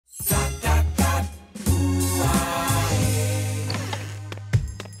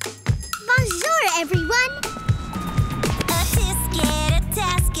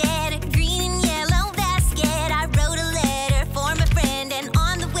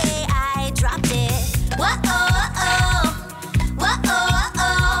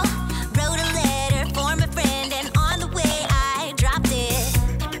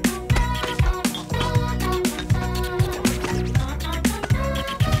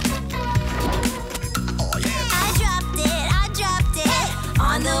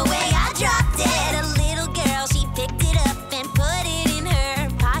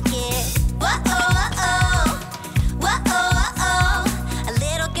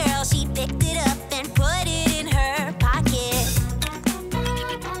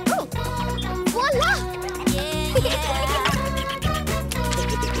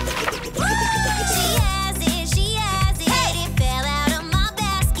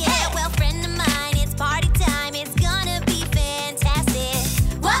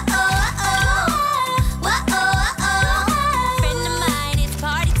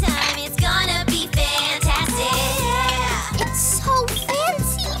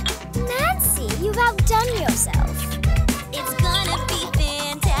yourself. It's gonna be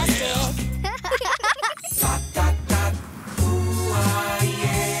fantastic. Dot, dot, dot. Ooh, ah,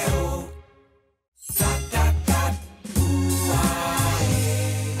 yeah, oh. Dot, dot, dot. Ooh, ah,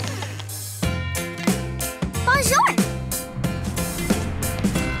 yeah. Bonjour.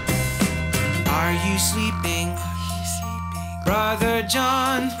 Are you sleeping? Brother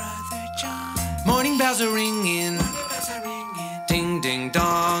John. Morning bells are ringing. Ding, ding,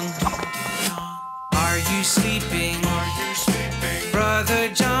 dong. Are you sleeping? Brother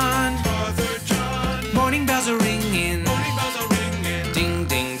John. Morning bells are ringing. Ding,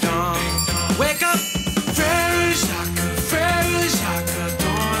 ding, dong. Wake up! Frere Jacques,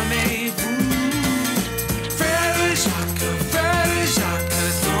 dormez-vous. Frere Jacques,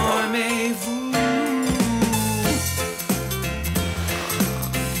 dormez-vous.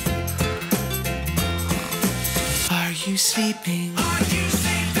 Are you sleeping?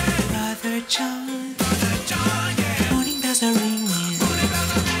 Brother John? Yeah. Morning bells are ringing.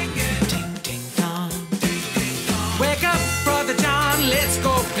 Ding, ding, dong. Wake up, Brother John, let's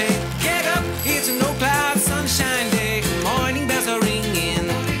go play. Get up, it's a no-cloud sunshine day. Morning bells are ringing.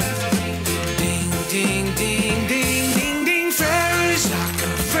 Ding, ding, ding, ding, ding, ding. Frere Jacques,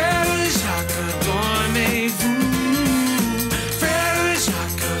 dormez-vous. Frere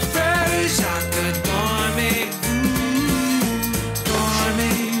Jacques, dormez-vous.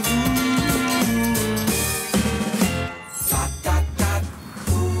 Dormez-vous. Dot, dot, dot.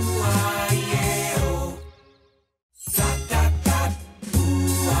 Ooh, ah, yeah, oh. Dot, dot, dot.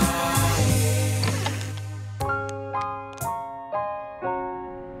 Ooh, ah, yeah.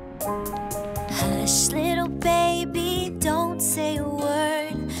 Hush, little baby, don't say a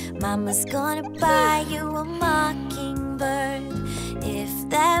word. Mama's gonna buy you a mockingbird. If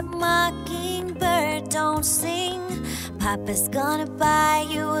that mockingbird don't sing, Papa's gonna buy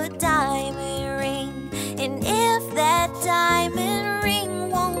you a diamond ring. And if that diamond ring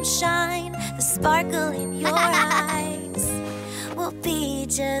won't shine, the sparkle in your eyes will be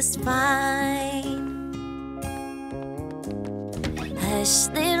just fine. Hush,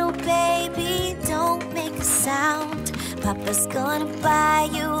 little baby, don't make a sound. Papa's gonna buy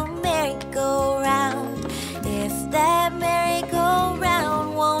you a merry-go-round. If that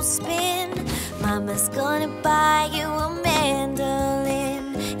merry-go-round won't spin, Mama's gonna buy you a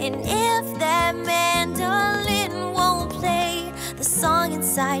mandolin. And if that mandolin won't play, the song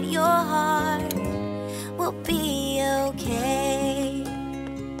inside your heart will be okay.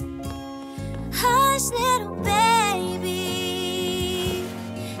 Hush, little baby,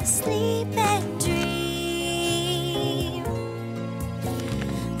 sleep and dream.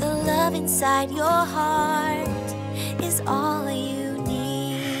 The love inside your heart is all you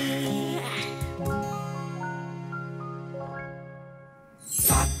need.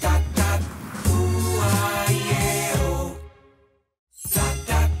 Dot, dot, dot. Ooh, ah, yeah, oh. Dot,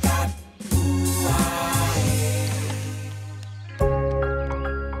 dot, dot. Ooh, ah, yeah.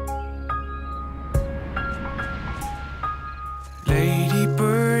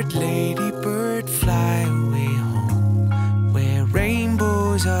 Ladybird, ladybird, fly away home, where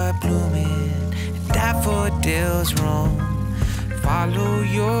rainbows are blooming and daffodils roam. Follow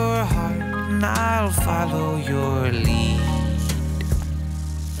your heart and I'll follow your lead.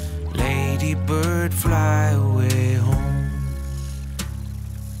 Ladybird, fly away home.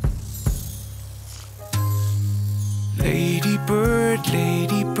 Ladybird,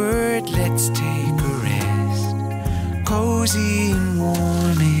 ladybird, let's take a rest. Cozy and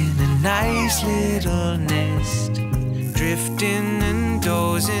warm in a nice little nest. Drifting and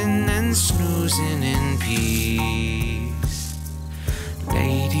dozing and snoozing in peace.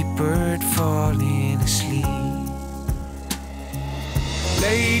 Ladybird falling asleep.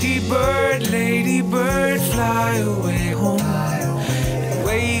 Ladybird, ladybird, fly away home. And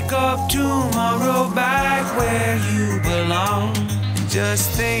wake up tomorrow back where you belong. Just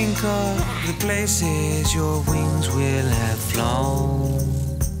think of the places your wings will have flown.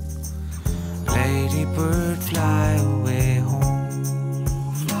 Ladybird, fly away home.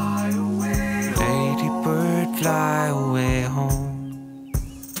 Fly away home. Ladybird, fly away.